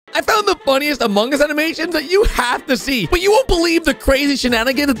I found the funniest Among Us animations that you have to see. But you won't believe the crazy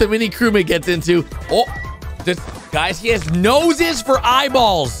shenanigans that the mini crewmate gets into. Oh, guys, he has noses for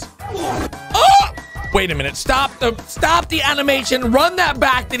eyeballs. Oh! Wait a minute. Stop the animation. Run that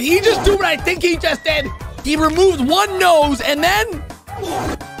back. Did he just do what I think he just did? He removed one nose and then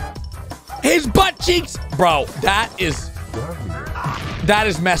his butt cheeks. Bro, that is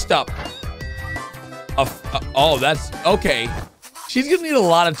messed up. Oh, that's okay. She's gonna need a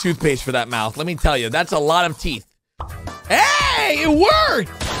lot of toothpaste for that mouth. Let me tell you, that's a lot of teeth. Hey, it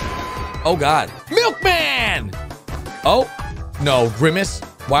worked. Oh God, Milkman. Oh, no, Grimace.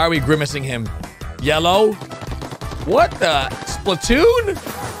 Why are we grimacing him? Yellow? What the? Splatoon?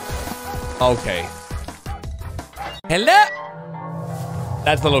 Okay. Hello?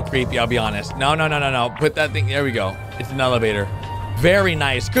 That's a little creepy, I'll be honest. No. Put that thing, there we go. It's an elevator. Very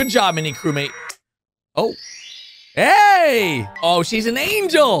nice. Good job, mini crewmate. Oh. Hey! Oh, she's an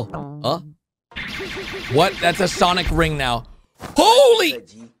angel. What? That's a sonic ring now. Holy!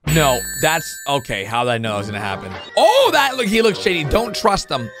 No, that's okay. How did I know that was gonna happen? Oh, he looks shady. Don't trust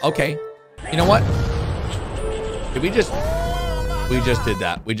them. Okay. You know what? Did we just did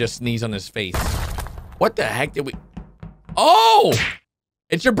that. We just sneezed on his face. What the heck did we? Oh!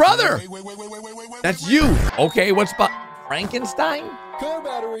 It's your brother. That's you. Okay, what's Frankenstein? Car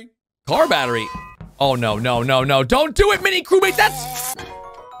battery. Car battery. Oh, no. Don't do it, mini crewmate. That's...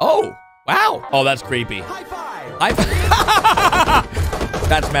 Oh, wow. Oh, that's creepy. High five. High five.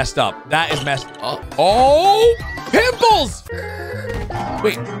 That's messed up. That is messed up. Oh, pimples.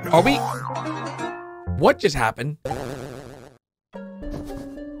 Wait, are we... What just happened?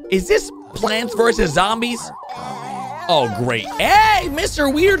 Is this Plants vs. Zombies? Oh, great. Hey,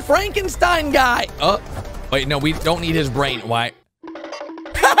 Mr. Weird Frankenstein guy. Wait, no, we don't need his brain. Why?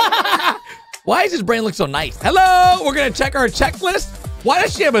 Why does his brain look so nice? Hello, we're gonna check our checklist. Why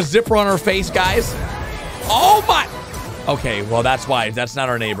does she have a zipper on her face, guys? Oh my. Okay, well, that's why. That's not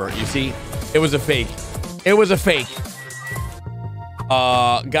our neighbor. You see, it was a fake. It was a fake.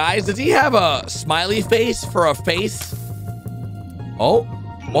 Guys, does he have a smiley face for a face? Oh,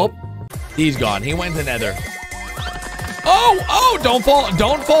 well, he's gone. He went to Nether. Oh, don't fall.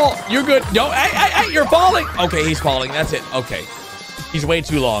 Don't fall. You're good. No, hey, you're falling. Okay, he's falling. That's it. Okay. He's way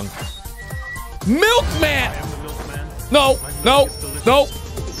too long. Milkman. No.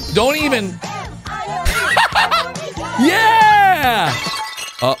 Don't even. Yeah.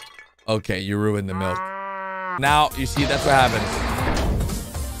 Oh, okay. You ruined the milk. Now, you see, that's what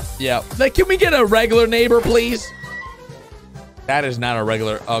happens. Yeah. Like, can we get a regular neighbor, please? That is not a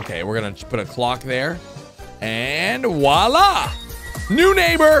regular. Okay, we're going to put a clock there. And voila. New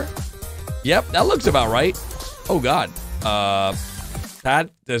neighbor. Yep, that looks about right. Oh, God.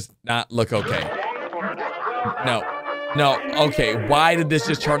 That does not look okay. No. Okay, why did this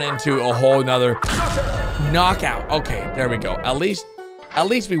just turn into a whole nother knockout? Okay, there we go. At least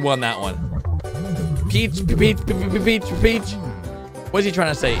we won that one. Peach. What's he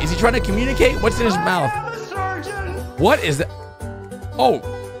trying to say? Is he trying to communicate? What's in his mouth? What is that?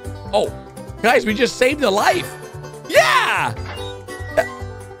 Oh, guys, we just saved a life. Yeah.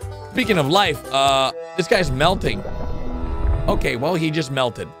 Speaking of life, this guy's melting. Okay, well, he just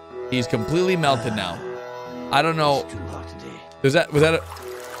melted. He's completely melted now. I don't know.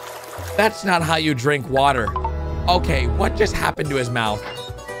 That's not how you drink water. Okay, what just happened to his mouth?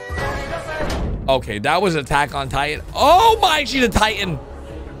 Okay, that was Attack on Titan. Oh my, she's a Titan.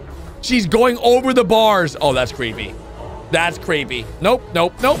 She's going over the bars. Oh, that's creepy. That's creepy. Nope.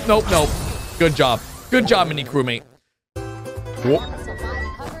 Good job, mini crewmate.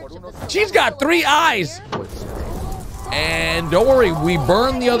 Whoa. She's got 3 eyes. And don't worry, we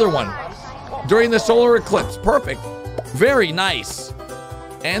burned the other one during the solar eclipse. Perfect. Very nice.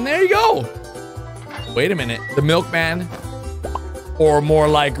 And there you go. Wait a minute. The milkman, or more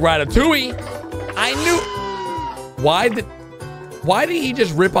like Ratatouille. I knew. Why did he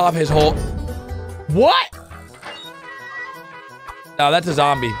just rip off his whole... What? Oh, that's a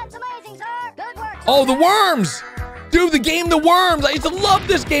zombie. Oh, the worms. Dude, the game The Worms. I used to love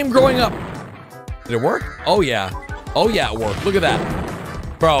this game growing up. Did it work? Oh, yeah. Oh, yeah, it worked. Look at that.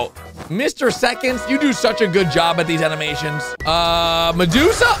 Bro, Mr. Seconds, you do such a good job at these animations.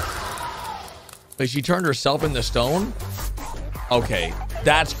 Medusa? But she turned herself into stone? Okay,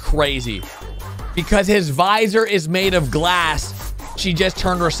 that's crazy. Because his visor is made of glass, she just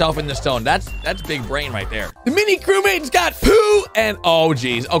turned herself into stone. That's big brain right there. The mini crewmate's got poo and... Oh,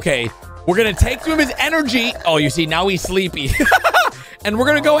 geez. Okay, we're going to take some of his energy. Oh, you see, now he's sleepy. And we're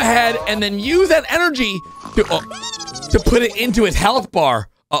going to go ahead and then use that energy to put it into his health bar.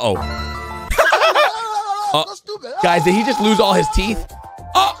 Uh-oh. Guys, did he just lose all his teeth?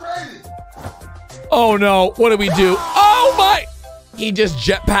 Oh no, what did we do? Oh my! He just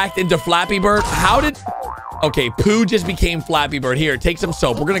jetpacked into Flappy Bird. How did... Okay, Pooh just became Flappy Bird. Here, take some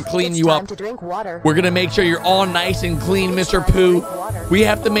soap. We're gonna clean you up. We're gonna make sure you're all nice and clean, Mr. Pooh. We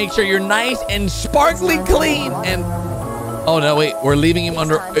have to make sure you're nice and sparkly clean. And... Oh no, wait, we're leaving him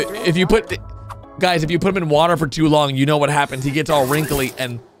under... If you put... Guys, if you put him in water for too long, you know what happens. He gets all wrinkly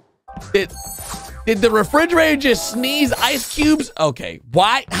and... Did the refrigerator just sneeze ice cubes? Okay,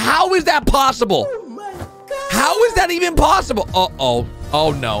 why? How is that possible? How is that even possible? Uh-oh.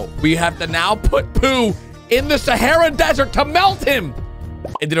 Oh, no. We have to now put Pooh in the Sahara Desert to melt him.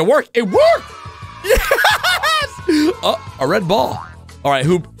 It didn't work. It worked. Yes! Oh, a red ball. All right,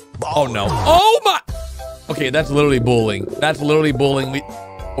 who? Oh, no. Oh, my. Okay, that's literally bullying. That's literally bullying.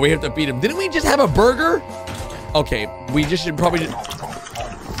 We have to feed him. Didn't we just have a burger? Okay, we just should probably...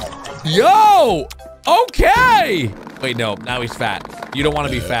 Yo! Okay! Wait, no. Now he's fat. You don't want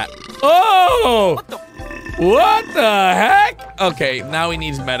to be fat. Oh! What the heck? Okay, now he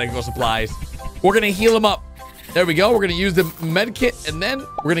needs medical supplies. We're going to heal him up. There we go. We're going to use the med kit, and then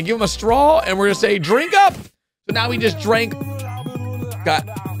we're going to give him a straw, and we're going to say, drink up. So now he just drank. God,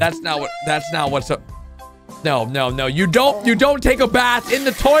 that's not what's up. No, no, no. You don't take a bath in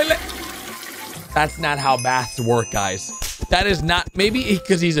the toilet. That's not how baths work, guys. That is not, maybe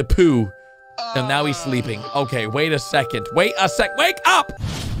because he's a Pooh. And now he's sleeping. Okay, wait a second. Wait a sec. Wake up!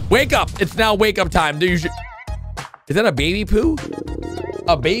 Wake up. It's now wake up time. Is that a baby Pooh?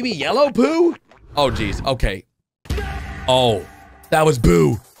 A baby yellow Pooh? Oh, geez. Okay. Oh, that was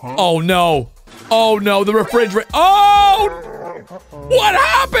Boo. Oh, no. Oh, no. The refrigerator. Oh! What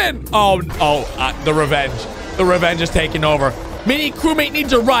happened? The revenge. The revenge is taking over. Mini Crewmate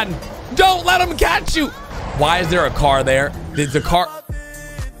needs to run. Don't let him catch you. Why is there a car there? Did the car...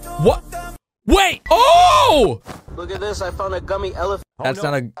 What? Wait! Oh! Look at this! I found a gummy elephant. That's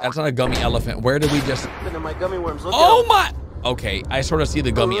not a gummy elephant. Where did we just? My gummy worms. Look oh my! Okay, I sort of see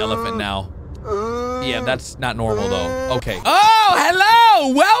the gummy elephant now. Yeah, that's not normal though. Okay. Oh,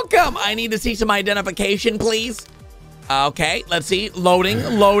 hello! Welcome! I need to see some identification, please. Okay, let's see.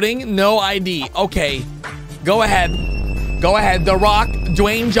 Loading. No ID. Okay, go ahead. Go ahead. The Rock,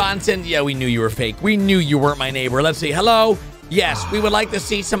 Dwayne Johnson. Yeah, we knew you were fake. We knew you weren't my neighbor. Let's see. Hello. Yes, we would like to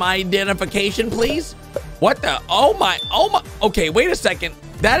see some identification, please. What the? Oh my. Okay, wait a second.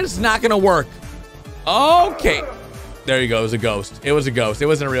 That is not gonna work. Okay. There you go. It was a ghost. It was a ghost. It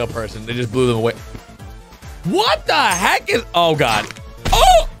wasn't a real person. They just blew them away. What the heck is? Oh God.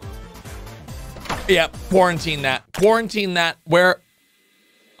 Oh. Yeah. Quarantine that. Quarantine that. Where?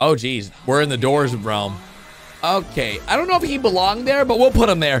 Oh geez. We're in the Doors realm. Okay. I don't know if he belonged there, but we'll put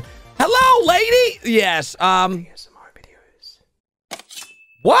him there. Hello, lady. Yes.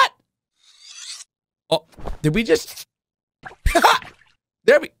 What? Oh, did we just...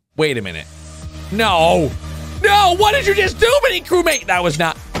 Wait a minute. No. No, what did you just do, Mini Crewmate? That was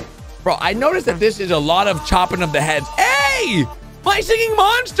not... Bro, I noticed that this is a lot of chopping of the heads. Hey! My singing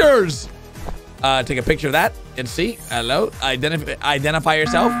monsters! Take a picture of that and see. Hello. Identify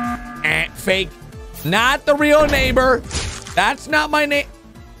yourself. Fake. Not the real neighbor. That's not my name.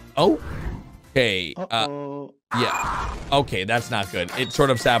 Oh. Okay. Yeah. Okay, that's not good. It sort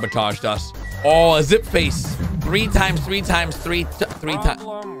of sabotaged us. Oh, a zip face. 3 times 3 times 3 times.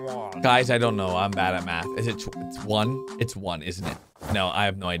 Guys, I don't know. I'm bad at math. Is it? It's 1? It's 1, isn't it? No, I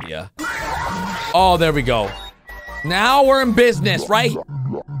have no idea. Oh, there we go. Now we're in business, right?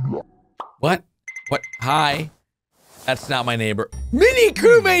 What? What? Hi. That's not my neighbor. Mini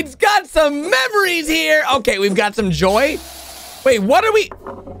Crewmate's got some memories here. Okay, we've got some joy. Wait, what are we?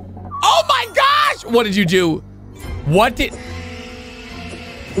 Oh my gosh! What did you do? What did...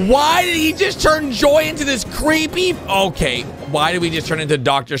 Why did he just turn Joy into this creepy... Okay, why did we just turn into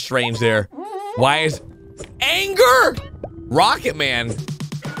Doctor Strange there? Why is... Anger! Rocket Man.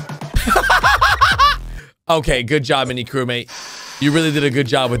 Okay, good job, Mini Crewmate. You really did a good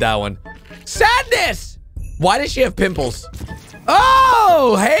job with that one. Sadness! Why does she have pimples?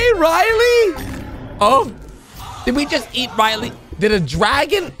 Oh, hey, Riley! Oh, did we just eat Riley? Did a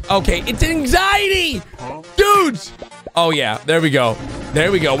dragon? Okay, it's anxiety! Dudes! Oh yeah, there we go.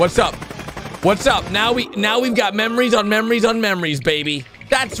 There we go. What's up? What's up? Now we've got memories on memories on memories, baby.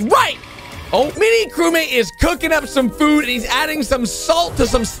 That's right! Oh, Mini Crewmate is cooking up some food and he's adding some salt to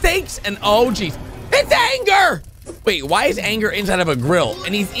some steaks and oh geez. It's anger! Wait, why is anger inside of a grill?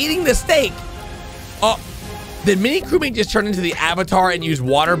 And he's eating the steak. Oh, did Mini Crewmate just turn into the Avatar and use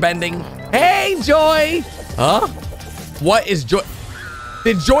water bending? Hey, Joy! Huh? What is Joy?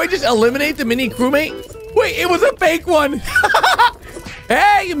 Did Joy just eliminate the Mini Crewmate? Wait, it was a fake one.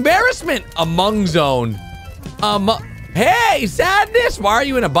 Hey, embarrassment. Among zone. Hey, Sadness, why are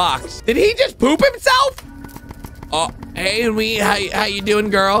you in a box? Did he just poop himself? Oh, hey, me, how you doing,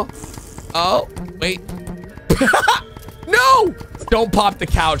 girl? Oh, wait. No! Don't pop the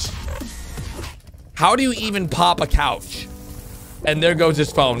couch. How do you even pop a couch? And there goes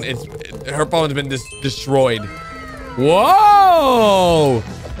his phone. Her phone's been destroyed. Whoa!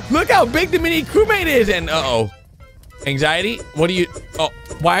 Look how big the mini crewmate is. And uh-oh. Anxiety? What do you... Oh,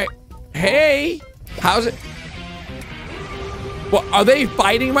 why? Hey, how's it? What, are they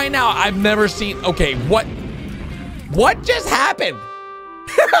fighting right now? I've never seen... Okay, what just happened?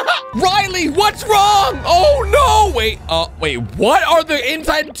 Riley, what's wrong? Oh, no. Wait, what are the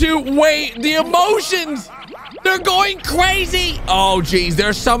inside two? Wait, the emotions. They're going crazy. Oh, geez,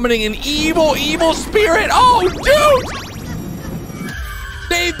 they're summoning an evil spirit. Oh, dude.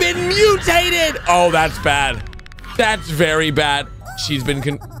 They've been mutated. Oh, that's bad. That's very bad. She's been...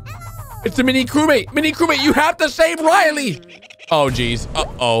 It's the mini crewmate. Mini crewmate, you have to save Riley. Oh, geez.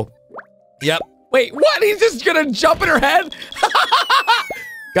 Uh-oh. Yep. Wait, what? He's just gonna jump in her head?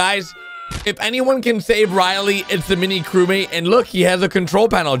 Guys, if anyone can save Riley, it's the mini crewmate. And look, he has a control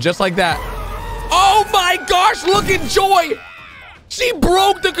panel just like that. Oh my gosh, look at Joy. She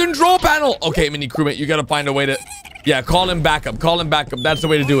broke the control panel. Okay, mini crewmate, you gotta find a way to... Yeah, call him back up. Call him back up. That's the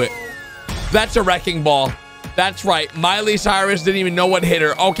way to do it. That's a wrecking ball. That's right. Miley Cyrus didn't even know what hit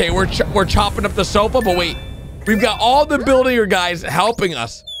her. Okay, we're chopping up the sofa, but wait. We've got all the builder guys helping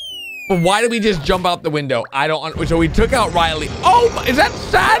us. But why did we just jump out the window? I don't... So we took out Riley. Oh, is that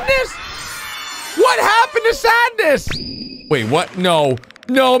Sadness? What happened to Sadness? Wait, what? No.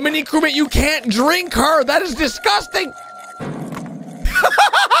 No, mini crewmate, you can't drink her. That is disgusting.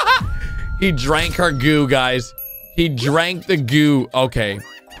 He drank her goo, guys. He drank the goo. Okay.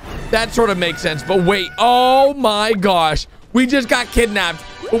 That sort of makes sense. But wait. Oh, my gosh. We just got kidnapped.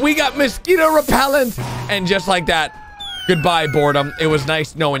 But we got mosquito repellent. And just like that. Goodbye, boredom. It was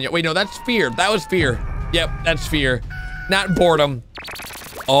nice knowing you. Wait, no, that's fear. That was fear. Yep, that's fear. Not boredom.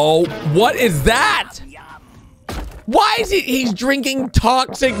 Oh, what is that? Why is he's drinking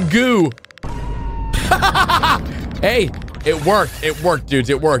toxic goo? Hey, it worked. It worked, dudes.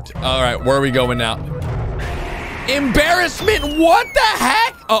 It worked. All right, where are we going now? Embarrassment. What the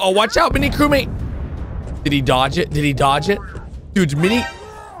heck? Uh-oh, watch out, mini crewmate. Did he dodge it? Did he dodge it? Dudes, mini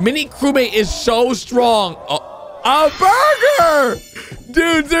crewmate is so strong. A burger!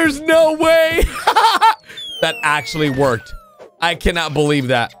 Dude, there's no way. That actually worked. I cannot believe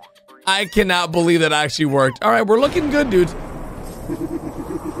that. I cannot believe that actually worked. All right, we're looking good, dudes.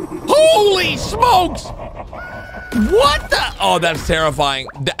 Holy smokes! What the? Oh, that's terrifying.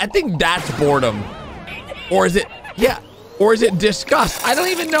 I think that's boredom. Or is it? Yeah. Or is it disgust? I don't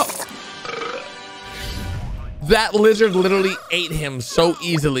even know. That lizard literally ate him so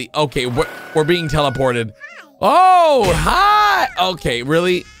easily. Okay, we're being teleported. Oh, hi. Okay,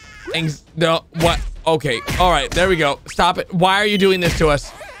 really? No, what? Okay, all right, there we go. Stop it. Why are you doing this to us?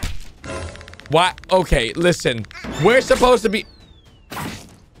 What? Okay, listen. We're supposed to be...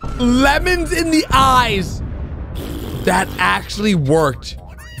 Lemons in the eyes. That actually worked.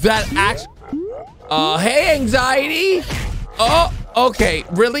 That hey, anxiety. Oh, okay.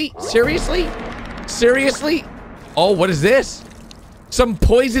 Really? Seriously? Seriously? Oh, what is this? Some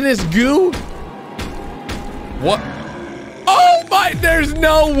poisonous goo? What? Oh my, there's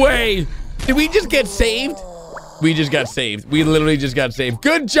no way. Did we just get saved? We just got saved. We literally just got saved.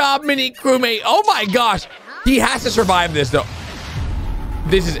 Good job, mini crewmate. Oh my gosh. He has to survive this though.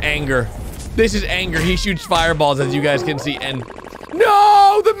 This is anger. This is anger. He shoots fireballs, as you guys can see. And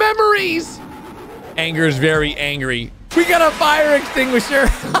no, the memories. Anger is very angry. We got a fire extinguisher.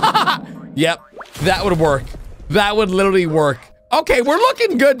 Yep, that would work. That would literally work. Okay, we're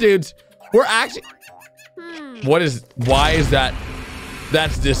looking good, dudes. We're actually... Why is that?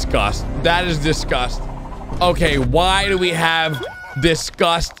 That's disgust. That is disgust. Okay, why do we have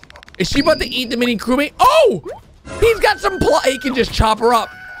disgust? Is she about to eat the mini crewmate? Oh! He's got some he can just chop her up.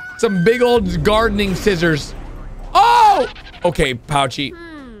 Some big old gardening scissors. Oh! Okay, Pouchy.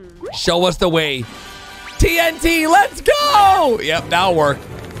 Show us the way. TNT, let's go! Yep, that'll work.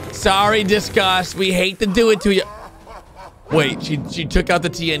 Sorry, disgust. We hate to do it to you. Wait, she took out the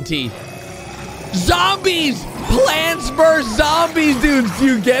TNT. Zombies! Plants vs. Zombies, dudes. Do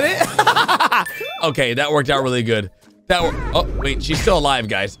you get it? Okay, that worked out really good. Oh, wait, she's still alive,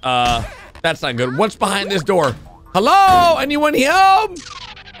 guys. That's not good. What's behind this door? Hello? Anyone home?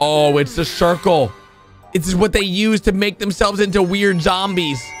 Oh, it's the circle. This is what they use to make themselves into weird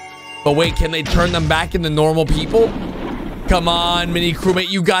zombies. But wait, can they turn them back into normal people? Come on, mini crewmate,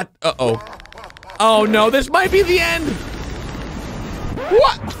 you got... Uh-oh. Oh, no, this might be the end.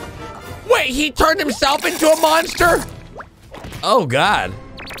 What? Wait, he turned himself into a monster? Oh, God.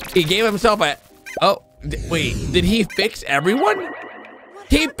 He gave himself a... Oh, wait. Did he fix everyone?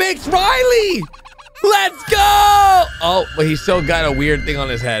 He fixed Riley! Let's go! Oh, but he's still got a weird thing on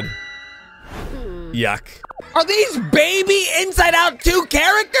his head. Yuck. Are these baby Inside Out 2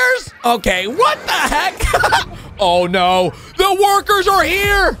 characters? Okay, what the heck? Oh, no. The workers are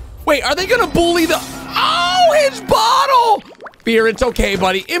here. Wait, are they going to bully the... Oh, his bottle! Fear, it's okay,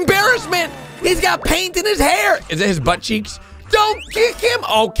 buddy. Embarrassment! He's got paint in his hair. Is it his butt cheeks? Don't kick him.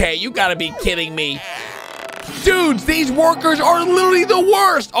 Okay, you gotta be kidding me. Dudes, these workers are literally the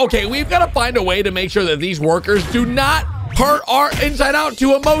worst. Okay, we've got to find a way to make sure that these workers do not hurt our Inside Out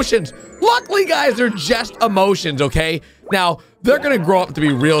 2 emotions. Luckily, guys, they're just emotions, okay? Now, they're going to grow up to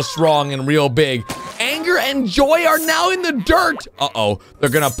be real strong and real big. Anger and joy are now in the dirt. Uh-oh, they're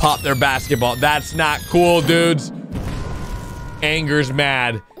going to pop their basketball. That's not cool, dudes. Anger's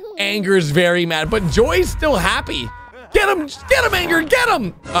mad. Anger's very mad, but joy's still happy. Get him, Anger, get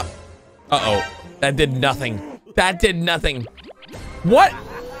him. Uh-oh, that did nothing. That did nothing. What?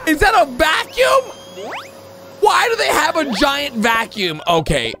 Is that a vacuum? Why do they have a giant vacuum?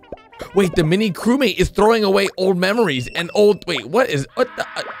 Okay. Wait, the mini crewmate is throwing away old memories and old... Wait, what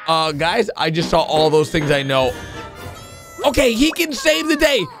the... guys, I just saw all those things I know. Okay, he can save the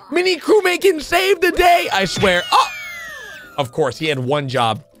day. Mini crewmate can save the day, I swear. Oh! Of course, he had one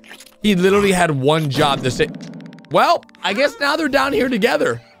job. He literally had one job to say... Well, I guess now they're down here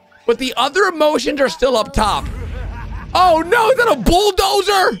together. But the other emotions are still up top. Oh, no, is that a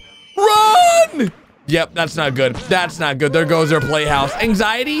bulldozer? Run! Yep, that's not good. That's not good. There goes their playhouse.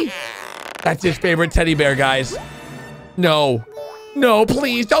 Anxiety? That's his favorite teddy bear, guys. No. No,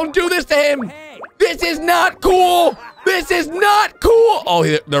 please, don't do this to him. This is not cool. This is not cool.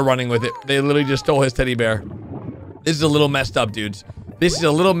 Oh, they're running with it. They literally just stole his teddy bear. This is a little messed up, dudes. This is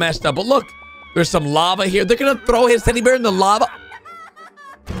a little messed up. But look, there's some lava here. They're going to throw his teddy bear in the lava.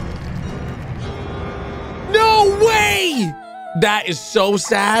 No way. That is so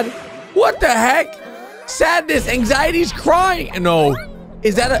sad. What the heck? Sadness, anxiety's crying. No.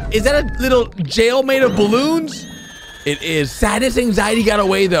 Is that a little jail made of balloons? It is. Sadness, anxiety got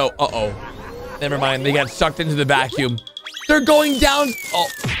away though. Uh-oh. Never mind. They got sucked into the vacuum. They're going down. Oh.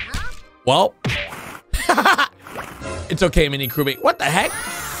 Well. It's okay, mini crewmate. What the heck?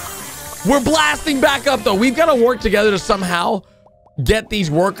 We're blasting back up though. We've got to work together to somehow get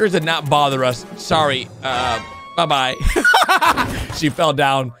these workers and not bother us. Sorry. Bye-bye. She fell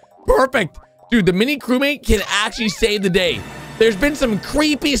down. Perfect. Dude, the mini crewmate can actually save the day. There's been some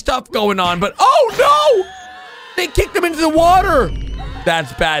creepy stuff going on, but oh no! They kicked them into the water.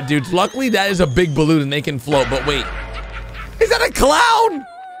 That's bad, dudes. Luckily, that is a big balloon and they can float, but wait. Is that a clown?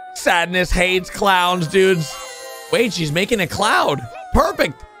 Sadness hates clowns, dudes. Wait, she's making a cloud.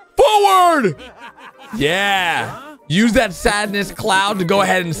 Perfect. Forward! Yeah. Use that sadness cloud to go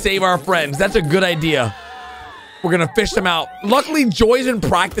ahead and save our friends. That's a good idea. We're gonna fish them out. Luckily, Joy's been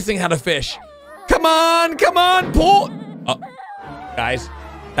practicing how to fish. Come on, pull. Guys,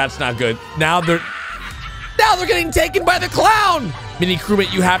 that's not good. Now they're getting taken by the clown. Mini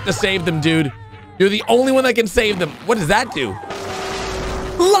crewmate, you have to save them, dude. You're the only one that can save them. What does that do?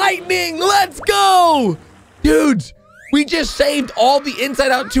 Lightning, let's go. Dudes, we just saved all the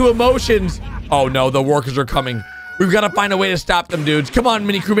Inside Out 2 emotions. Oh no, the workers are coming. We've got to find a way to stop them, dudes. Come on,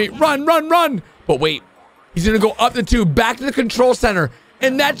 mini crewmate, run, run, run. But wait, he's gonna go up the tube, back to the control center.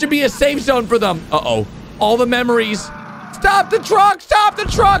 And that should be a safe zone for them. Uh-oh. All the memories. Stop the truck! Stop the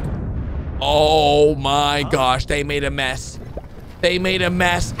truck! Oh my gosh, they made a mess. They made a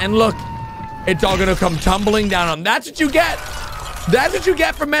mess. And look, it's all gonna come tumbling down on them. That's what you get. That's what you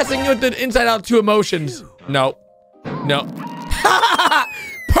get for messing with the Inside Out 2 emotions. No. No.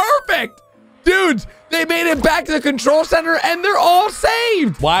 Perfect! Dudes, they made it back to the control center and they're all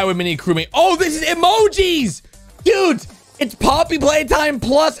saved. Why would mini crewmate? Oh, this is emojis! Dudes! It's Poppy Playtime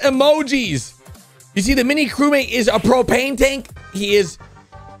plus emojis. You see, the mini crewmate is a propane tank. He is...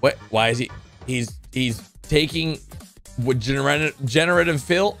 What? Why is he... He's taking... What, generative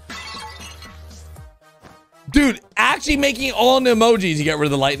fill? Dude, actually making all the emojis. He got rid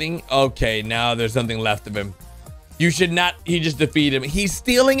of the lightning. Okay, now there's something left of him. You should not... He just defeated him. He's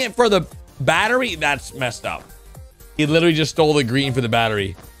stealing it for the battery? That's messed up. He literally just stole the green for the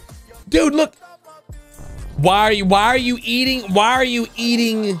battery. Dude, look... Why are you eating? Why are you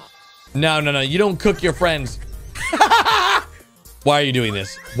eating? No, you don't cook your friends. Why are you doing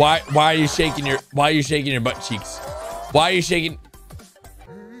this? Why are you shaking your butt cheeks? Why are you shaking?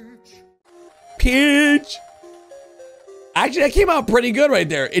 Peach. Actually, that came out pretty good right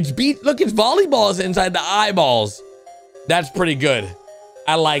there. It's look, it's volleyballs inside the eyeballs. That's pretty good.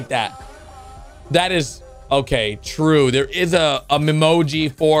 I like that. That is Okay, true. There is a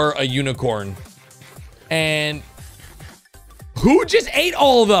memoji for a unicorn. And who just ate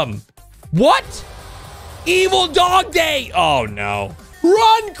all of them? What? Evil Dog Day. Oh, no.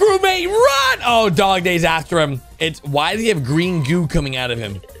 Run, crewmate, run. Oh, Dog Day's after him. Why does he have green goo coming out of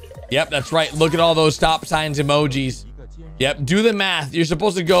him? Yep, that's right. Look at all those stop signs emojis. Yep, do the math. You're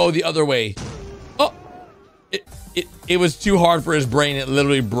supposed to go the other way. Oh, it was too hard for his brain. It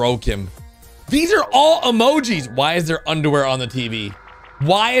literally broke him. These are all emojis. Why is there underwear on the TV?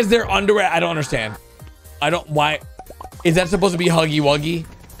 Why is there underwear? I don't understand. Why? Is that supposed to be Huggy Wuggy?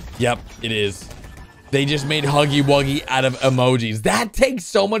 Yep, it is. They just made Huggy Wuggy out of emojis. That takes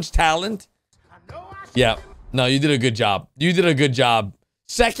so much talent. Yeah, no, you did a good job. You did a good job.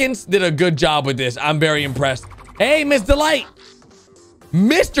 Seconds did a good job with this. I'm very impressed. Hey, Miss Delight.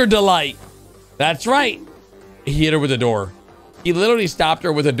 Mr. Delight. That's right. He hit her with a door. He literally stopped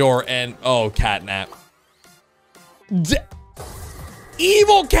her with a door and, oh, catnap.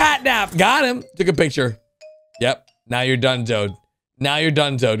 Evil catnap. Got him. Took a picture. Yep. Now you're done, Zode. Now you're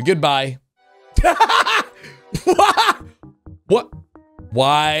done, Zode. Goodbye. What?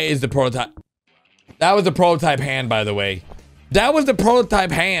 Why is the prototype? That was the prototype hand, by the way. That was the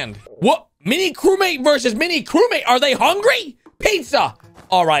prototype hand. What? Mini crewmate versus mini crewmate. Are they hungry? Pizza.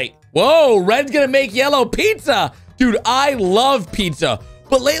 All right. Whoa, red's gonna make yellow pizza. Dude, I love pizza.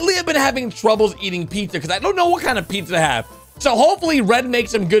 But lately I've been having troubles eating pizza because I don't know what kind of pizza to have. So hopefully red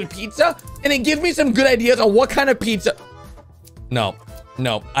makes some good pizza and it gives me some good ideas on what kind of pizza. No,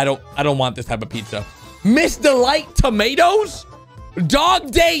 I don't want this type of pizza. Miss Delight tomatoes?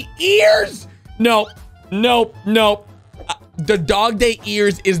 Dog Day ears? No. The Dog Day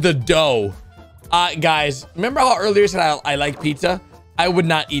ears is the dough. Guys, remember how earlier I said I like pizza? I would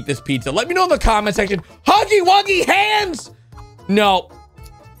not eat this pizza. Let me know in the comment section. Huggy Wuggy hands! No.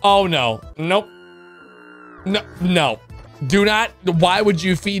 Oh, no. Nope. No. Do not. Why would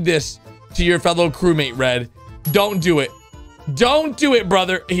you feed this to your fellow crewmate, Red? Don't do it. Don't do it,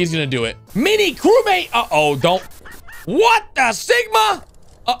 brother. He's gonna do it. Mini crewmate. Uh-oh, don't. What the Sigma?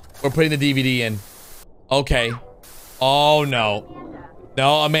 Oh, we're putting the DVD in. Okay. Oh, no.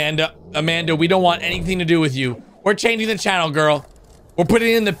 No, Amanda. Amanda, we don't want anything to do with you. We're changing the channel, girl. We're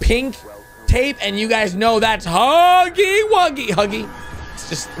putting in the pink tape, and you guys know that's Huggy Wuggy. Huggy. It's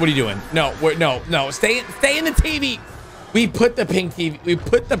just, what are you doing? No, no. Stay in the TV. We put the pink TV, we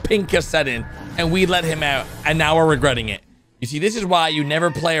put the pink cassette in, and we let him out, and now we're regretting it. You see, this is why you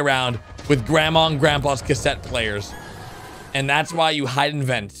never play around with grandma and grandpa's cassette players. And that's why you hide in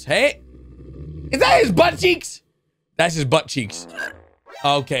vents. Hey, is that his butt cheeks? That's his butt cheeks.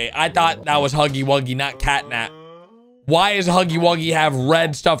 Okay, I thought that was Huggy Wuggy, not Catnap. Why does Huggy Wuggy have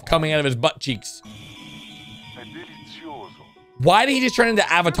red stuff coming out of his butt cheeks? Why did he just turn into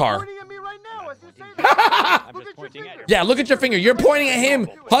Avatar? Yeah, look at your finger. You're pointing at him.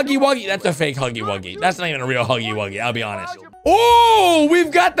 Huggy Wuggy. That's a fake Huggy Wuggy. That's not even a real Huggy Wuggy. I'll be honest. Oh,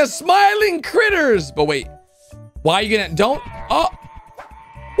 we've got the smiling critters. But wait, why are you gonna? Don't. Oh,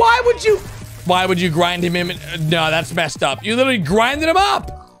 why would you grind him in? No, that's messed up. You literally grinded him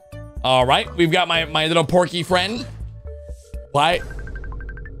up. All right, we've got my little porky friend. Why?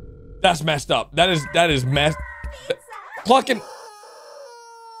 That's messed up. That is messed. Clucking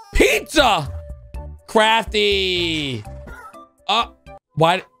pizza. Crafty.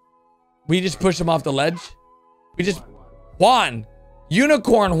 Why? We just pushed him off the ledge. Juan.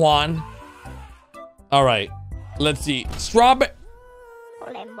 Unicorn Juan. All right. Let's see. Strawberry.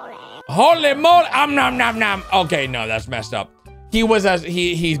 Holy moly. Nom nom nom. Okay, no, that's messed up.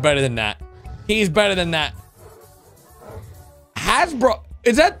 He's better than that. He's better than that. Hasbro.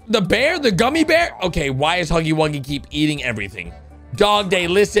 Is that the bear? The gummy bear? Okay, why does Huggy Wuggy keep eating everything? Dog Day,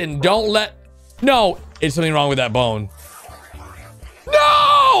 listen, don't let... No, it's something wrong with that bone.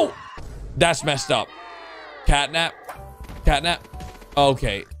 No! That's messed up. Catnap.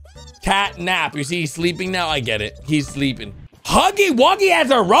 Okay. Catnap. You see, he's sleeping now? I get it. He's sleeping. Huggy Wuggy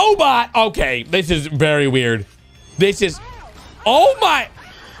as a robot? Okay, this is very weird. This is... Oh my...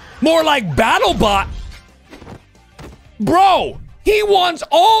 More like BattleBot. Bro, he wants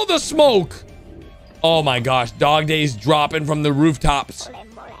all the smoke. Oh my gosh, Dog Day's dropping from the rooftops.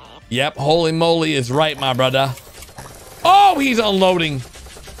 Yep, holy moly is right, my brother. Oh, he's unloading.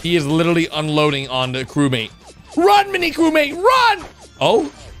 He is literally unloading on the crewmate. Run, mini crewmate, run!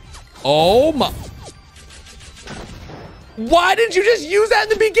 Oh my. Why didn't you just use that in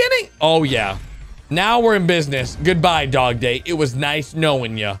the beginning? Oh yeah, now we're in business. Goodbye, Dog Day. It was nice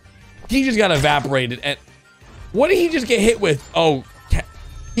knowing you. He just got evaporated. And what did he just get hit with? Oh,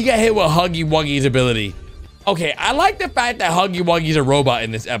 he got hit with Huggy Wuggy's ability. Okay, I like the fact that Huggy Wuggy's a robot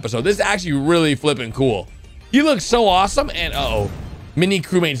in this episode. This is actually really flipping cool. He looks so awesome. And uh-oh, Mini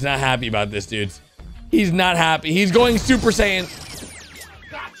Crewmate's not happy about this, dudes. He's not happy. He's going Super Saiyan.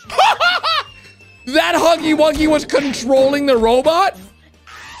 That Huggy Wuggy was controlling the robot?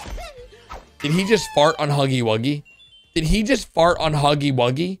 Did he just fart on Huggy Wuggy? Did he just fart on Huggy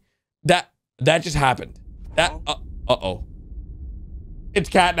Wuggy? That just happened. Uh-oh. It's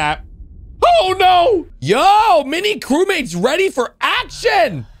catnap. Oh no! Yo, Mini Crewmate's ready for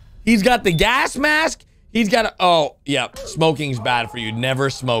action. He's got the gas mask. He's got a, oh, yeah, smoking's bad for you. Never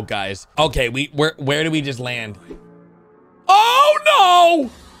smoke, guys. Okay, where do we just land? Oh no!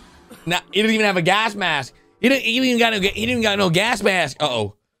 Nah, he didn't even have a gas mask. He didn't even got no gas mask.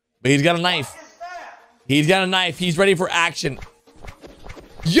 Uh-oh. But he's got a knife. He's got a knife. He's ready for action.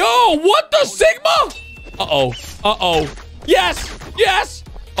 Yo, what the Sigma? Uh-oh. Uh-oh. Yes. Yes.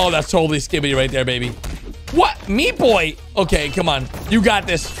 Oh, that's totally Skibbity right there, baby. What? Meat Boy? Okay, come on. You got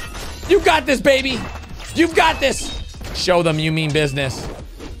this. You got this, baby. You've got this. Show them you mean business.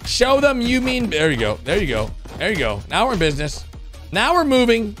 Show them you mean... There you go. There you go. There you go. Now we're in business. Now we're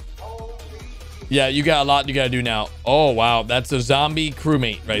moving. Yeah, you got a lot you got to do now. Oh, wow. That's a zombie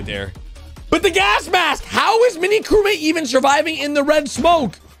crewmate right there. But the gas mask. How is Mini Crewmate even surviving in the red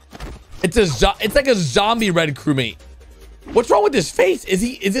smoke? It's like a zombie red crewmate. What's wrong with his face? Is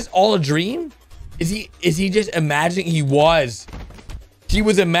this all a dream? Is he just imagining? He was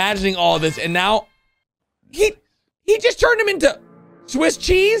imagining all this, and now he just turned him into Swiss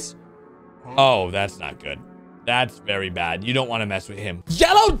cheese? Oh, that's not good. That's very bad. You don't want to mess with him.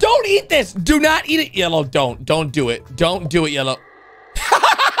 Yellow, don't eat this. Do not eat it. Yellow, don't do it. Don't do it, Yellow.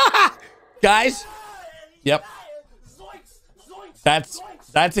 Guys. Yep.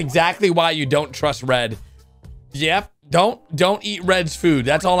 That's exactly why you don't trust Red. Yep. Don't eat Red's food.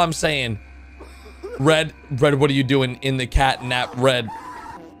 That's all I'm saying. Red, what are you doing in the catnap, Red?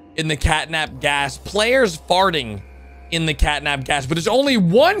 In the catnap gas. Players farting in the catnap gas, but there's only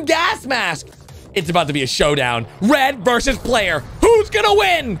one gas mask. It's about to be a showdown. Red versus player. Who's gonna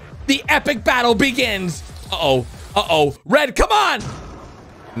win? The epic battle begins. Uh-oh. Uh-oh. Red, come on.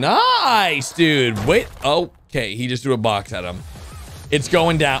 Nice, dude. Wait. Okay, he just threw a box at him. It's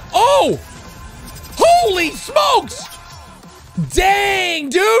going down. Oh! Holy smokes! Dang,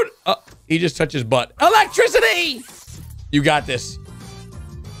 dude. He just touched his butt. Electricity! You got this.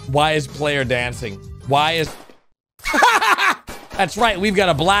 Why is player dancing? Why is... That's right, we've got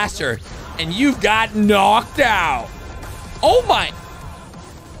a blaster. And you've got knocked out. Oh my.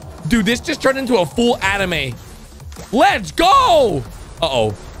 Dude, this just turned into a full anime. Let's go.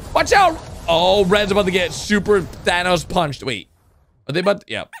 Uh-oh. Watch out. Oh, Red's about to get super Thanos punched. Wait. Are they about to...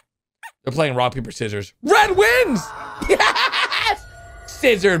 Yeah. They're playing rock, paper, scissors. Red wins. Yes.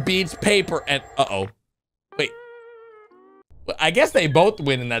 Scissor beats paper and... Uh-oh. Wait. I guess they both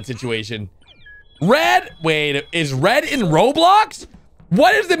win in that situation. Red... Wait. Is Red in Roblox?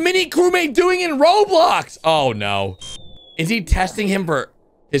 What is the Mini Crewmate doing in Roblox? Oh, no. Is he testing him for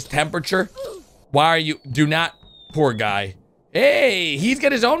his temperature? Why are you... Do not... Poor guy. Hey, he's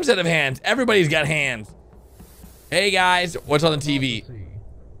got his own set of hands. Everybody's got hands. Hey, guys. What's on the TV?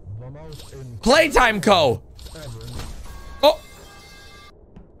 Playtime Co. Oh.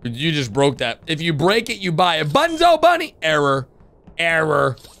 You just broke that. If you break it, you buy a Bunzo Bunny. Error.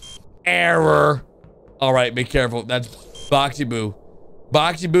 Error. Error. All right, be careful. That's Boxy Boo.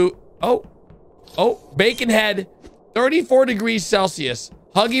 Boxy Boo. Oh. Oh, Bacon Head. 34 degrees Celsius.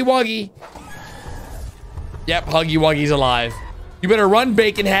 Huggy Wuggy. Yep, Huggy Wuggy's alive. You better run,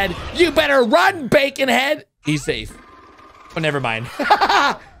 Bacon Head. You better run, Bacon Head. He's safe. Oh, never mind.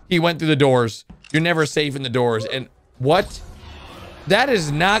 He went through the doors. You're never safe in the doors. And what? That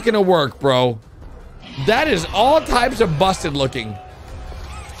is not gonna work, bro. That is all types of busted looking.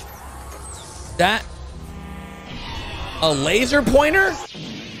 That... A laser pointer?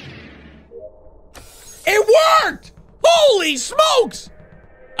 It worked! Holy smokes!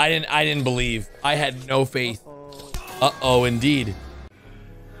 I didn't believe. I had no faith. Uh-oh, indeed.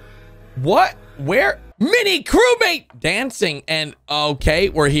 What? Where? Mini Crewmate dancing. And okay,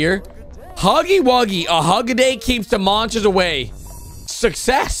 we're here. Huggy Wuggy. A hug a day keeps the monsters away.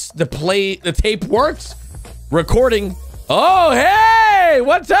 Success. The tape works. Recording. Oh, hey!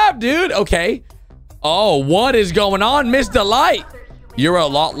 What's up, dude? Okay. Oh, what is going on, Miss Delight? You're a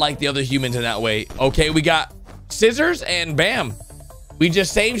lot like the other humans in that way. Okay, we got scissors and bam. We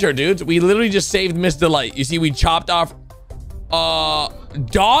just saved her, dudes. We literally just saved Miss Delight. You see, we chopped off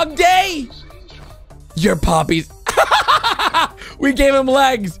Dog Day? Your puppies. We gave him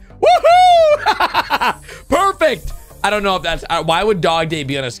legs. Woohoo! Perfect. I don't know if that's... why would Dog Day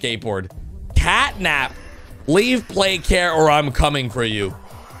be on a skateboard? Catnap. Leave play care or I'm coming for you.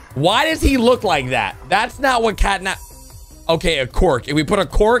 Why does he look like that? That's not what catnap. Okay, a cork. If we put a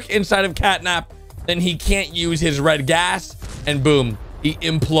cork inside of catnap, then he can't use his red gas, and boom, he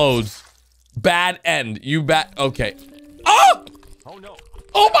implodes. Bad end. You bet. Okay. Oh! Oh no.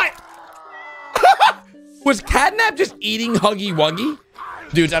 Oh my. Was catnap just eating Huggy Wuggy?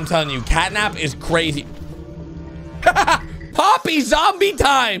 Dudes, I'm telling you, catnap is crazy. Poppy zombie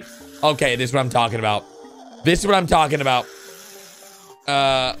time. Okay, this is what I'm talking about. This is what I'm talking about.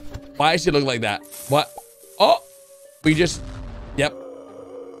 Why does she look like that? What? Oh, we just, yep.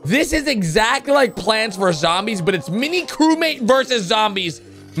 This is exactly like Plants vs. Zombies, but it's mini crewmate versus zombies.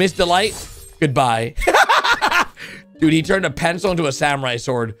 Miss Delight, goodbye. Dude, he turned a pencil into a samurai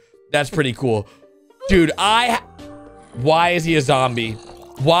sword. That's pretty cool. Dude, why is he a zombie?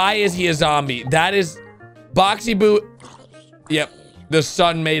 Why is he a zombie? That is Boxy Boo. Yep, the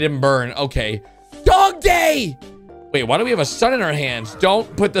sun made him burn. Okay. Dog day! Wait, why do we have a sun in our hands?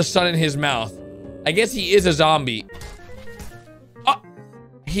 Don't put the sun in his mouth. I guess he is a zombie. Oh,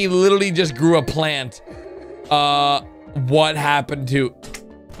 he literally just grew a plant. What happened to...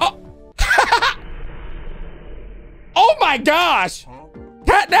 Oh! Oh my gosh!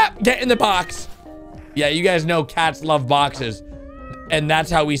 Catnap, get in the box. Yeah, you guys know cats love boxes. And that's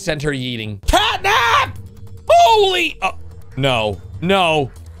how we sent her yeeting. Catnap! Holy... Oh, no,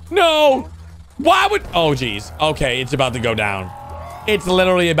 no, no. Why would... Oh, geez. Okay, it's about to go down. It's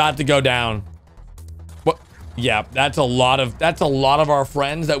literally about to go down. What? Yeah, that's a lot of our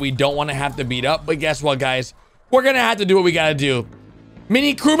friends that we don't want to have to beat up. But guess what, guys? We're going to have to do what we got to do.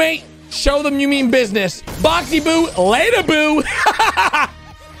 Mini crewmate, show them you mean business. Boxy Boo, later boo.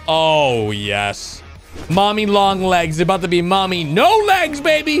 Oh, yes. Mommy long legs. About to be mommy no legs,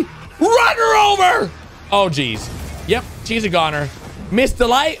 baby. Run her over. Oh, geez. Yep, she's a goner. Miss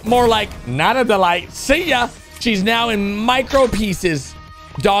Delight, more like not a delight. See ya. She's now in micro pieces.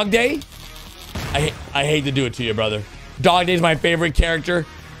 Dog Day. I hate to do it to you, brother. Dog Day's my favorite character.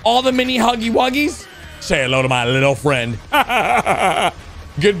 All the mini Huggy Wuggies. Say hello to my little friend.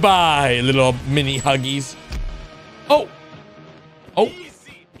 Goodbye, little mini Huggies. Oh. Oh.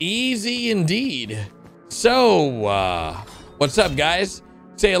 Easy indeed. So, what's up, guys?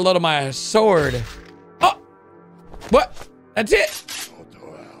 Say hello to my sword. Oh. What? That's it.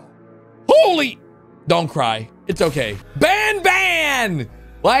 Holy! Don't cry. It's okay. Ban Ban!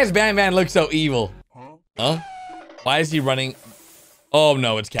 Why does Ban Ban look so evil? Huh? Why is he running? Oh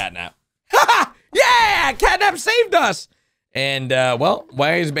no, it's Catnap. Haha! Yeah! Catnap saved us! And, well,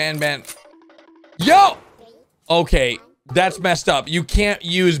 why is Ban Ban... Yo! Okay, that's messed up. You can't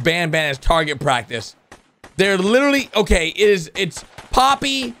use Ban Ban as target practice. They're literally... Okay, it's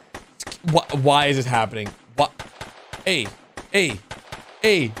Poppy... Why is this happening? What? Hey. Hey.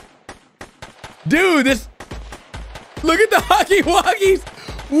 Hey. Dude, this... Look at the Huggy Wuggies.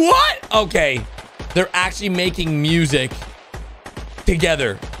 What? Okay. They're actually making music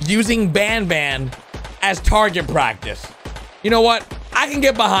together. Using Ban Ban as target practice. You know what? I can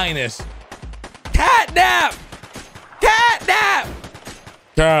get behind this. Catnap! Catnap!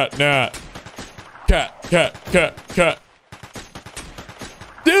 Catnap. Cat.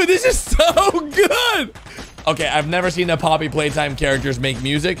 Dude, this is so good. Okay, I've never seen the Poppy Playtime characters make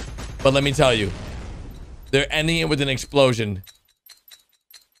music, but let me tell you, they're ending it with an explosion.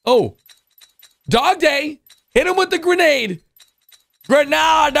 Oh, Dog Day, hit him with the grenade.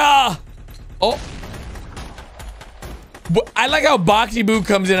 Grenada. Oh, I like how Boxy Boo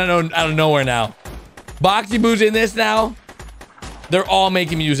comes in out of nowhere now. Boxy Boo's in this now. They're all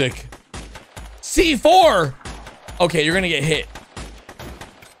making music. C4. Okay, you're gonna get hit.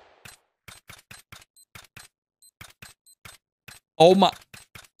 Oh my,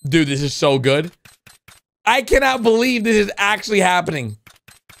 dude, this is so good. I cannot believe this is actually happening.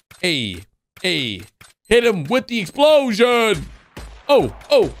 Hey, hit him with the explosion. Oh.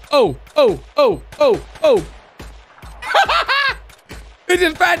 This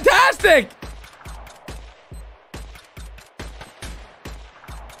is fantastic.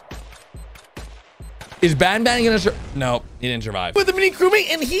 Is Ban Ban gonna no, he didn't survive. With the mini crewmate,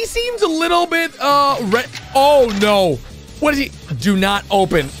 and he seems a little bit, oh no. What is he? Do not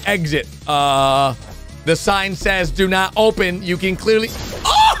open. Exit. The sign says do not open. You can clearly...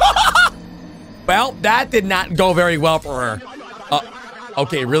 Oh! Well, that did not go very well for her.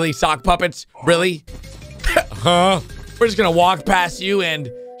 Okay, really? Sock puppets? Really? Huh? We're just gonna walk past you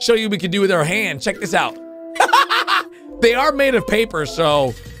and show you what we can do with our hand. Check this out. They are made of paper,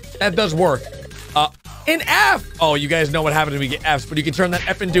 so that does work. An F! Oh, you guys know what happens when we get Fs, but you can turn that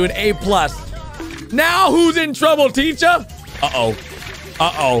F into an A+. Now who's in trouble, teacher?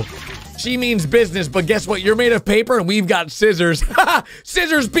 Uh-oh. She means business, but guess what? You're made of paper and we've got scissors.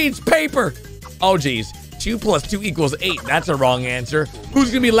 Scissors beats paper. Oh, geez. 2 + 2 = 8. That's a wrong answer. Who's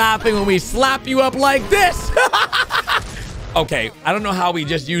gonna be laughing when we slap you up like this? Okay, I don't know how we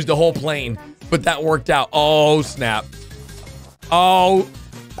just used the whole plane, but that worked out. Oh, snap. Oh.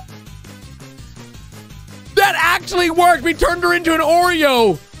 That actually worked. We turned her into an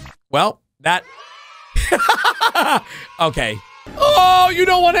Oreo. Well, that... Okay. Oh, you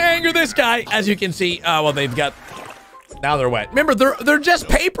don't want to anger this guy. As you can see, well, they've got... Now they're wet. Remember, they're just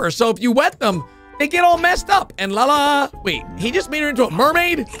paper, so if you wet them, they get all messed up. And wait, he just made her into a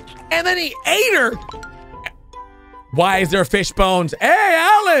mermaid? And then he ate her? Why is there fish bones? Hey,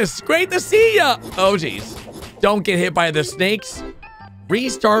 Alice, great to see ya. Oh, geez. Don't get hit by the snakes.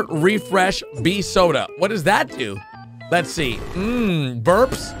 Restart, refresh, be soda. What does that do? Let's see.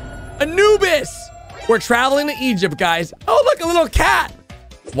 Burps. Anubis. We're traveling to Egypt, guys. Oh, look, a little cat.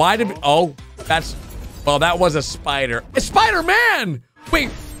 Why did we... Oh, that's... Well, that was a spider. A Spider-Man. Wait.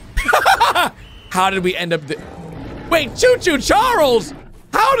 How did we end up... Wait, Choo Choo Charles.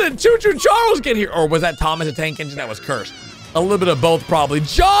 How did Choo Choo Charles get here? Or was that Thomas the Tank Engine that was cursed? A little bit of both, probably.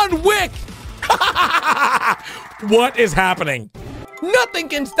 John Wick. What is happening? Nothing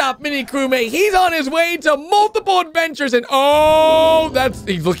can stop Mini Crewmate. He's on his way to multiple adventures and oh,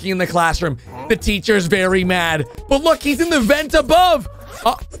 he's looking in the classroom. The teacher's very mad. But look, he's in the vent above.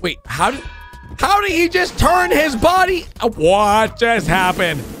 Oh, wait, how did he just turn his body? What just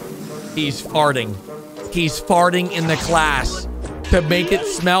happened? He's farting. He's farting in the class to make it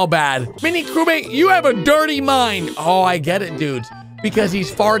smell bad. Mini Crewmate, you have a dirty mind. Oh, I get it, dudes. Because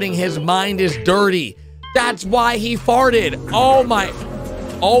he's farting, his mind is dirty. That's why he farted. Oh my.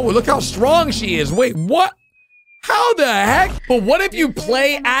 Oh, look how strong she is. Wait, what? How the heck? But what if you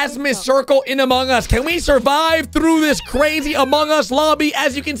play as Miss Circle in Among Us? Can we survive through this crazy Among Us lobby?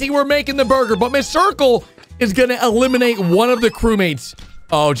 As you can see, we're making the burger, but Miss Circle is gonna eliminate one of the crewmates.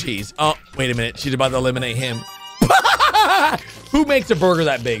 Oh, geez. Oh, wait a minute. She's about to eliminate him. Who makes a burger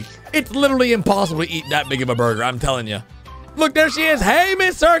that big? It's literally impossible to eat that big of a burger, I'm telling you. Look, there she is. Hey,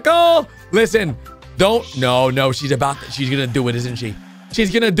 Miss Circle. Listen. No, she's gonna do it, isn't she?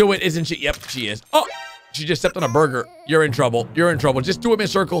 She's gonna do it, isn't she? Yep, she is. Oh, she just stepped on a burger. You're in trouble. You're in trouble. Just do it,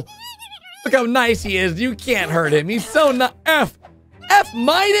 Miss Circle. Look how nice he is. You can't hurt him. He's so not F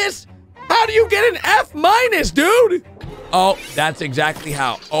minus? How do you get an F minus, dude? Oh, that's exactly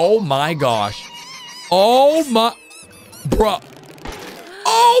how. Oh my gosh. Oh my, bruh.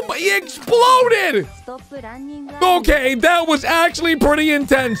 Oh, but he exploded. Okay, that was actually pretty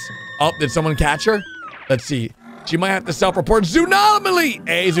intense. Oh, did someone catch her? Let's see. She might have to self-report. Zoonomaly!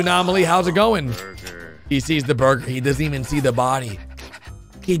 Hey, Zoonomaly, how's it going? He sees the burger. He doesn't even see the body.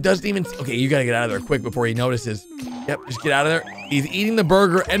 He doesn't even... Okay, you gotta get out of there quick before he notices. Yep, just get out of there. He's eating the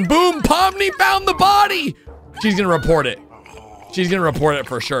burger, and boom, Pomni found the body! She's gonna report it. She's gonna report it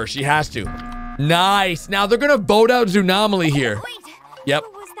for sure. She has to. Nice. Now they're gonna vote out Zoonomaly here. Yep.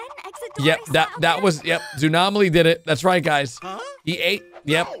 Yep, that was... Yep, Zoonomaly did it. That's right, guys. He ate...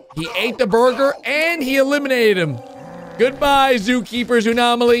 Yep, he ate the burger and he eliminated him. Goodbye, Zookeeper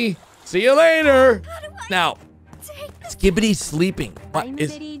Zoonomaly. See you later. Now, Skibbity's sleeping. What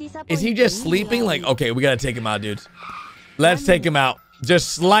is he just sleeping? Like, okay, we gotta take him out, dudes. Let's take him out. Just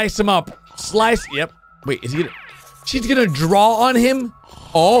slice him up. Slice. Yep. Wait, is he gonna... She's gonna draw on him?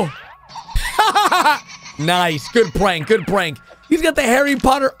 Oh. Nice. Good prank. Good prank. He's got the Harry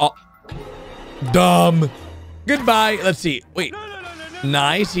Potter. Oh. Dumb. Goodbye. Let's see. Wait.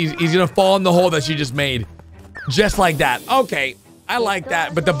 Nice. He's gonna fall in the hole that she just made. Just like that. Okay. I like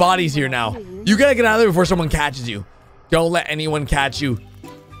that. But the body's here now. You gotta get out of there before someone catches you. Don't let anyone catch you.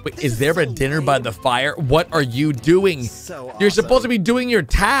 Wait, is there a dinner by the fire? What are you doing? You're supposed to be doing your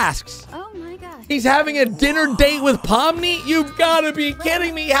tasks. Oh my god. He's having a dinner date with Pomni? You've gotta be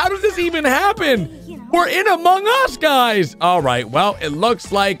kidding me. How does this even happen? We're in Among Us, guys. All right. Well, it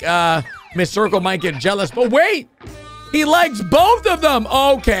looks like Miss Circle might get jealous. But wait. He likes both of them.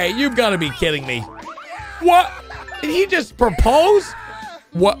 Okay, you've got to be kidding me. What? Did he just propose?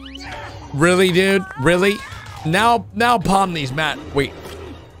 What? Really, dude? Really? Now Pomni's mad. Wait.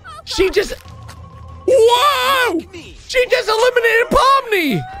 She just... Whoa! She just eliminated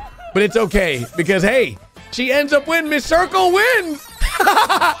Pomni! But it's okay, because, hey, she ends up winning. Miss Circle wins!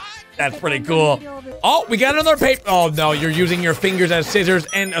 That's pretty cool. Oh, we got another paper. Oh, no, you're using your fingers as scissors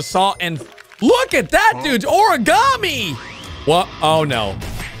and a saw and... Look at that, dude's origami! What? Oh, no.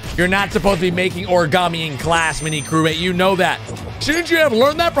 You're not supposed to be making origami in class, Mini Crewmate. You know that. Shouldn't you have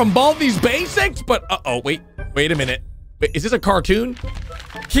learned that from Baldi's Basics? But, uh-oh, wait a minute. Wait, is this a cartoon?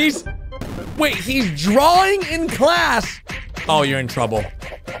 He's drawing in class. Oh, you're in trouble.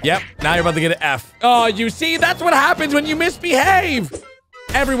 Yep, now you're about to get an F. Oh, you see, that's what happens when you misbehave.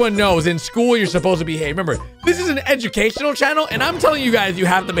 Everyone knows in school you're supposed to behave. Remember, this is an educational channel, and I'm telling you guys you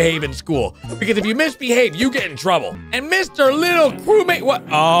have to behave in school. Because if you misbehave, you get in trouble. And Mr. Little Crewmate, what?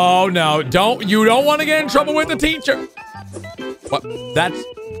 Oh, no, you don't want to get in trouble with the teacher. What? That's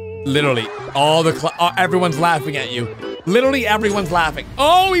literally everyone's laughing at you. Literally everyone's laughing.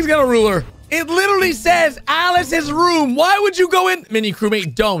 Oh, he's got a ruler. It literally says Alice's room. Why would you go in? Mini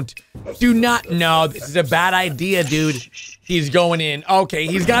Crewmate, don't. Do not. No, this is a bad idea, dude. He's going in. Okay,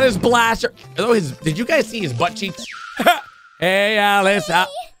 he's got his blaster. Oh, did you guys see his butt cheeks? Hey, Alice.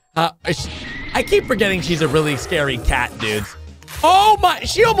 I keep forgetting she's a really scary cat, dudes. Oh, my.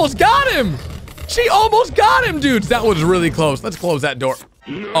 She almost got him. She almost got him, dudes. That was really close. Let's close that door.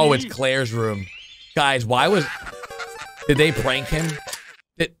 Oh, it's Claire's room. Guys, did they prank him?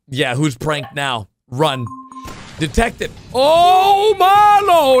 Yeah, who's pranked now? Run. Detective. Oh, my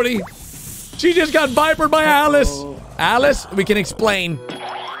lordy. She just got vipered by Alice. Alice, we can explain.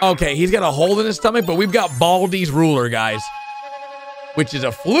 Okay, he's got a hole in his stomach, but we've got Baldy's ruler, guys. Which is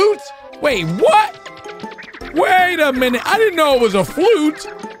a flute? Wait, what? Wait a minute. I didn't know it was a flute.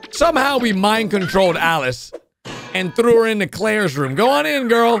 Somehow we mind-controlled Alice and threw her into Claire's room. Go on in,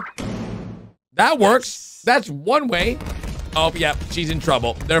 girl. That works. That's one way. Oh, yeah, she's in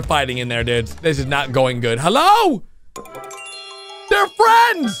trouble. They're fighting in there, dudes. This is not going good. Hello? They're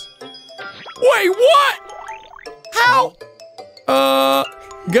friends. Wait, what? How?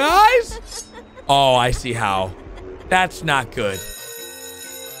 Guys? Oh, I see how. That's not good.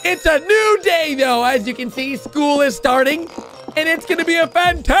 It's a new day, though. As you can see, school is starting, and it's gonna be a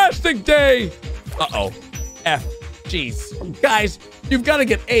fantastic day. Uh-oh. F. Jeez. Guys, you've got to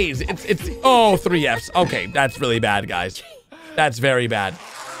get A's. Oh, 3 Fs. Okay, that's really bad, guys. That's very bad.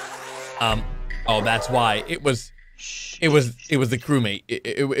 Oh, that's why. It was the crewmate.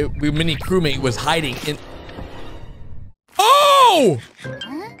 Mini Crewmate was hiding in. Oh!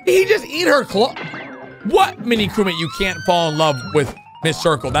 He just eat her claw. What, Mini Crewmate? You can't fall in love with Miss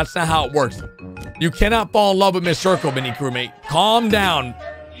Circle. That's not how it works. You cannot fall in love with Miss Circle, Mini Crewmate. Calm down.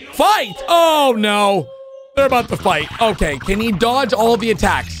 Fight! Oh, no. They're about to fight. Okay, can he dodge all the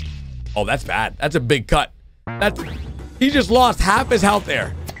attacks? Oh, that's bad. That's a big cut. He just lost half his health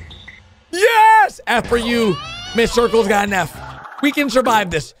there. Yes! F for you. Miss Circle's got an F. We can survive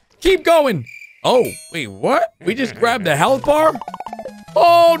this. Keep going. Oh, wait, what? We just grabbed the health bar?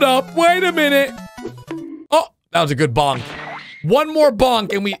 Hold up. Wait a minute. Oh, that was a good bonk. One more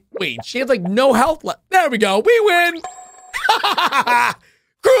bonk and wait, she has like no health left. There we go. We win.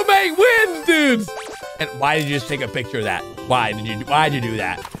 Crewmate wins, dudes. And why did you just take a picture of that? Why'd you do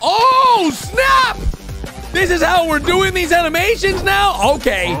that? Oh, snap! This is how we're doing these animations now?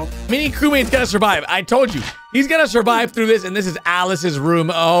 Okay. Mini Crewmate's gonna survive. I told you. He's gonna survive through this, and this is Alice's room.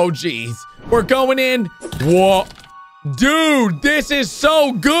 Oh, jeez. We're going in. Whoa. Dude, this is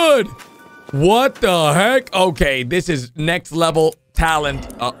so good. What the heck? Okay, this is next level talent.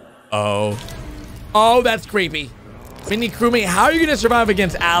 Uh-oh. Oh, that's creepy. Mini Crewmate, how are you gonna survive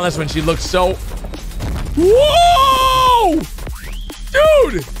against Alice when she looks so... Whoa!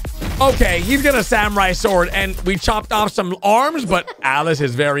 Dude! Okay, he's got a samurai sword, and we chopped off some arms, but Alice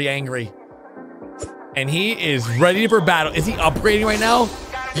is very angry. And he is ready for battle. Is he upgrading right now?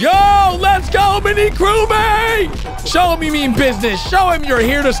 Yo, let's go, Mini Crewmate! Show him you mean business. Show him you're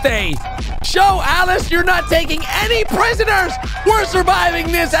here to stay. Show Alice you're not taking any prisoners. We're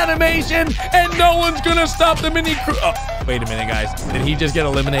surviving this animation, and no one's gonna stop the Mini Crew. Oh, wait a minute, guys. Did he just get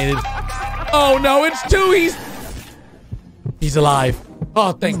eliminated? Oh, no, it's 2. He's alive.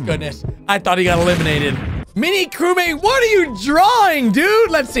 Oh, thank goodness. I thought he got eliminated. Mini Crewmate, what are you drawing,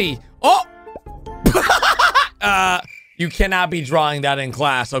 dude? Let's see. Oh. You cannot be drawing that in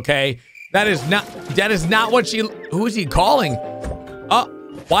class, okay? That is not what who is he calling?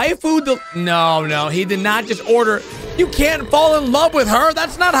 Waifu no, he did not just order. You can't fall in love with her.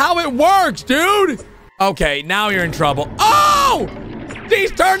 That's not how it works, dude. Okay, now you're in trouble. Oh!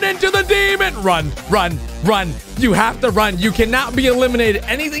 He's turned into the demon. Run, run, run. You have to run. You cannot be eliminated.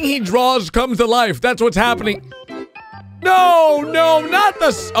 Anything he draws comes to life. That's what's happening. No, not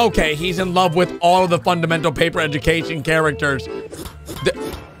this. Okay, he's in love with all of the fundamental paper education characters.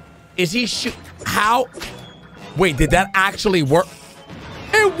 Is he how? Wait, did that actually work?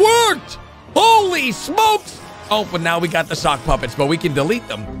 It worked! Holy smokes! Oh, but now we got the sock puppets, but we can delete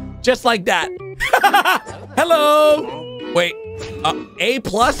them. Just like that. Hello! Wait, A+?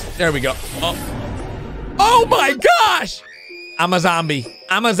 There we go. Oh my gosh! I'm a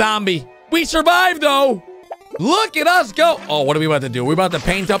zombie. We survived, though. Look at us go. Oh, what are we about to do? We're about to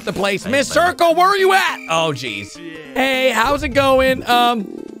paint up the place. Miss Circle, where are you at? Oh, geez. Hey, how's it going?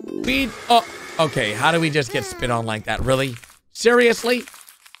 Okay, how do we just get spit on like that? Really? Seriously?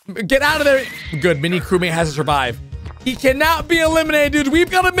 Get out of there. Good, mini crewmate has to survive. He cannot be eliminated, dude. We've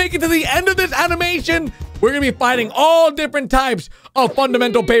got to make it to the end of this animation. We're going to be fighting all different types of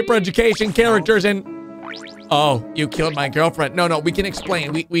fundamental paper education characters and... Oh, you killed my girlfriend. No, we can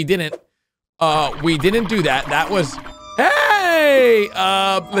explain. We didn't. We didn't do that. That was... Hey!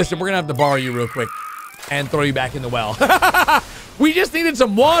 Listen, we're going to have to borrow you real quick and throw you back in the well. We just needed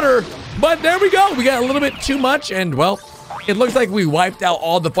some water, but there we go. We got a little bit too much, and, well, it looks like we wiped out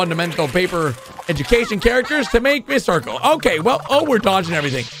all the fundamental paper education characters to make this circle. Okay, well, we're dodging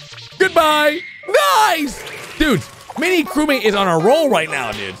everything. Goodbye. Nice! Dudes, mini crewmate is on a roll right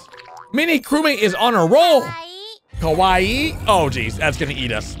now, dudes. Mini crewmate is on a roll. Kawaii? Oh, geez, that's gonna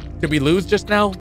eat us. Did we lose just now?